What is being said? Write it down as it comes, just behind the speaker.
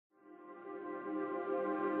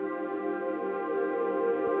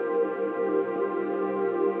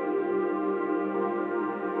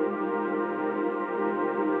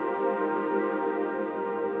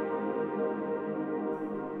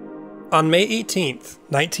On May 18,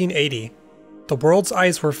 1980, the world's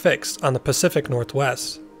eyes were fixed on the Pacific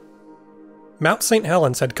Northwest. Mount St.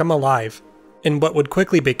 Helens had come alive in what would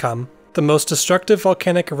quickly become the most destructive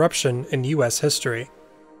volcanic eruption in U.S. history.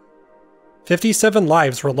 57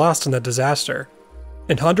 lives were lost in the disaster,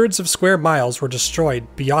 and hundreds of square miles were destroyed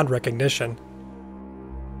beyond recognition.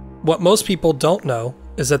 What most people don't know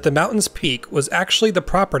is that the mountain's peak was actually the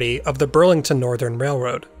property of the Burlington Northern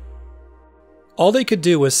Railroad. All they could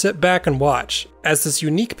do was sit back and watch as this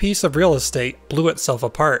unique piece of real estate blew itself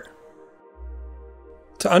apart.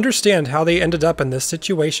 To understand how they ended up in this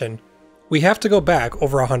situation, we have to go back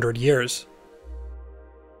over 100 years.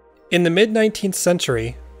 In the mid-19th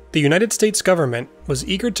century, the United States government was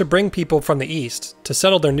eager to bring people from the east to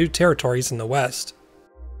settle their new territories in the west.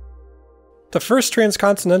 The first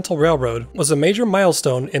transcontinental railroad was a major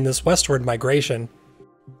milestone in this westward migration,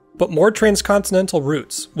 but more transcontinental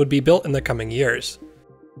routes would be built in the coming years.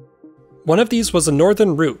 One of these was a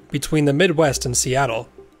northern route between the Midwest and Seattle.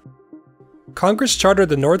 Congress chartered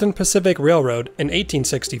the Northern Pacific Railroad in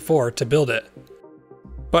 1864 to build it.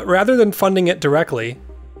 But rather than funding it directly,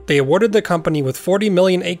 they awarded the company with 40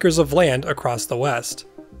 million acres of land across the West.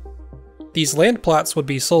 These land plots would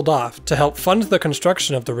be sold off to help fund the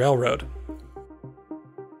construction of the railroad.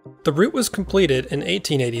 The route was completed in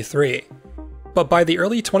 1883, but by the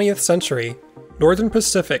early 20th century, Northern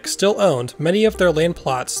Pacific still owned many of their land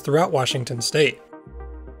plots throughout Washington state.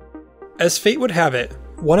 As fate would have it,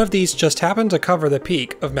 one of these just happened to cover the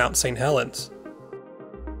peak of Mount St. Helens.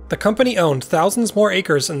 The company owned thousands more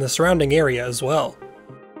acres in the surrounding area as well.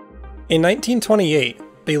 In 1928,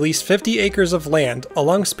 they leased 50 acres of land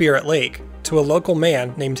along Spirit Lake to a local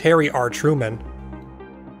man named Harry R. Truman.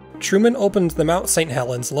 Truman opened the Mount St.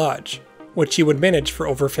 Helens Lodge, which he would manage for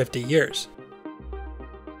over 50 years.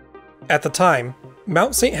 At the time,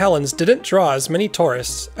 Mount St. Helens didn't draw as many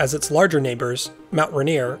tourists as its larger neighbors, Mount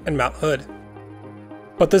Rainier and Mount Hood.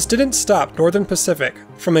 But this didn't stop Northern Pacific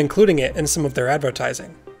from including it in some of their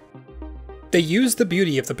advertising. They used the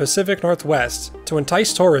beauty of the Pacific Northwest to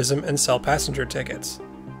entice tourism and sell passenger tickets.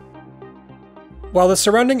 While the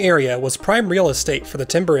surrounding area was prime real estate for the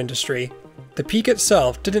timber industry, the peak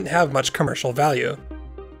itself didn't have much commercial value.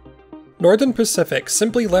 Northern Pacific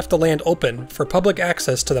simply left the land open for public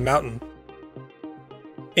access to the mountain.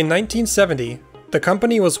 In 1970, the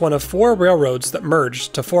company was one of 4 railroads that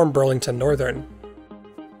merged to form Burlington Northern.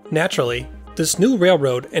 Naturally, this new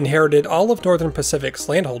railroad inherited all of Northern Pacific's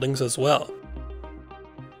landholdings as well.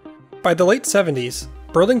 By the late 70s,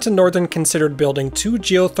 Burlington Northern considered building 2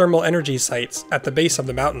 geothermal energy sites at the base of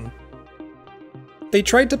the mountain. They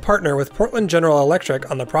tried to partner with Portland General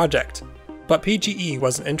Electric on the project, but PGE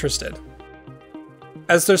wasn't interested.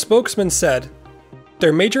 As their spokesman said,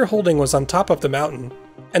 their major holding was on top of the mountain,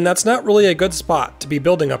 and that's not really a good spot to be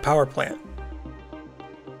building a power plant.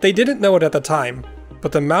 They didn't know it at the time,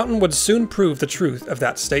 but the mountain would soon prove the truth of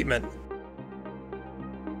that statement.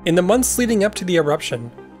 In the months leading up to the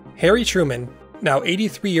eruption, Harry Truman, now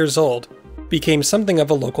 83 years old, became something of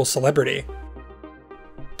a local celebrity.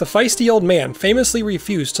 The feisty old man famously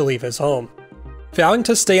refused to leave his home, vowing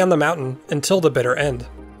to stay on the mountain until the bitter end.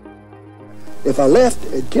 If I left,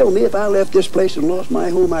 it'd kill me. If I left this place and lost my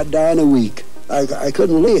home, I'd die in a week. I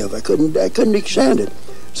couldn't live. I couldn't stand it.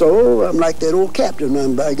 So I'm like that old captain,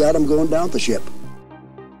 and by God, I'm going down the ship.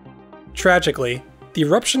 Tragically, the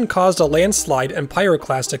eruption caused a landslide and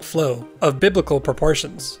pyroclastic flow of biblical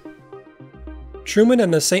proportions. Truman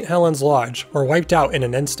and the St. Helens Lodge were wiped out in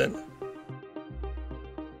an instant.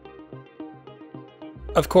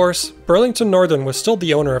 Of course, Burlington Northern was still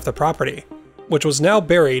the owner of the property, which was now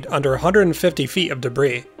buried under 150 feet of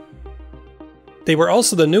debris. They were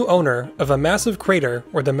also the new owner of a massive crater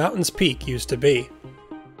where the mountain's peak used to be.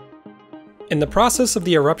 In the process of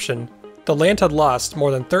the eruption, the land had lost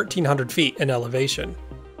more than 1,300 feet in elevation.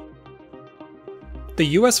 The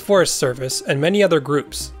U.S. Forest Service and many other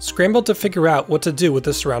groups scrambled to figure out what to do with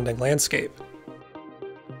the surrounding landscape.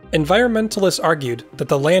 Environmentalists argued that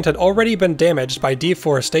the land had already been damaged by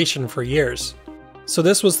deforestation for years, so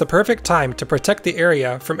this was the perfect time to protect the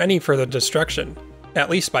area from any further destruction, at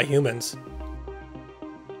least by humans.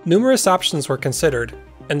 Numerous options were considered,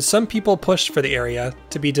 and some people pushed for the area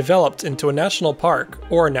to be developed into a national park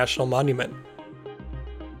or a national monument.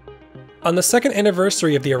 On the second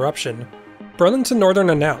anniversary of the eruption, Burlington Northern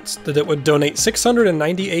announced that it would donate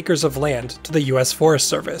 690 acres of land to the U.S. Forest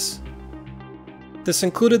Service. This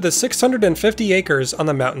included the 650 acres on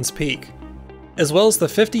the mountain's peak, as well as the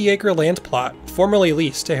 50-acre land plot formerly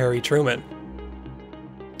leased to Harry Truman.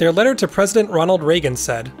 Their letter to President Ronald Reagan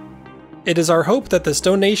said, "It is our hope that this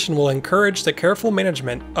donation will encourage the careful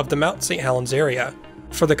management of the Mount St. Helens area,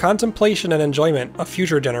 for the contemplation and enjoyment of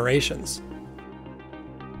future generations.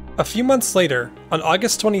 A few months later, on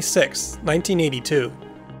August 26, 1982,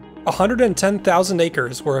 110,000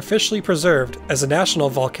 acres were officially preserved as a national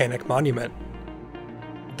volcanic monument.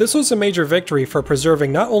 This was a major victory for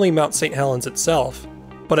preserving not only Mount St. Helens itself,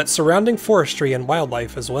 but its surrounding forestry and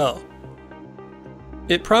wildlife as well.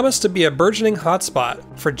 It promised to be a burgeoning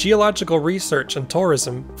hotspot for geological research and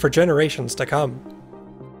tourism for generations to come.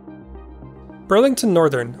 Burlington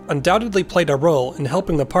Northern undoubtedly played a role in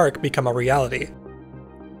helping the park become a reality.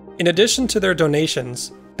 In addition to their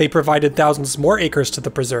donations, they provided thousands more acres to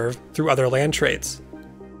the preserve through other land trades.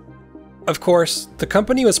 Of course, the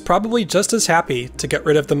company was probably just as happy to get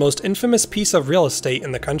rid of the most infamous piece of real estate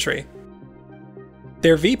in the country.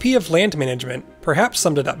 Their VP of Land Management perhaps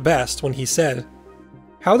summed it up best when he said,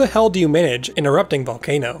 "How the hell do you manage an erupting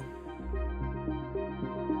volcano?"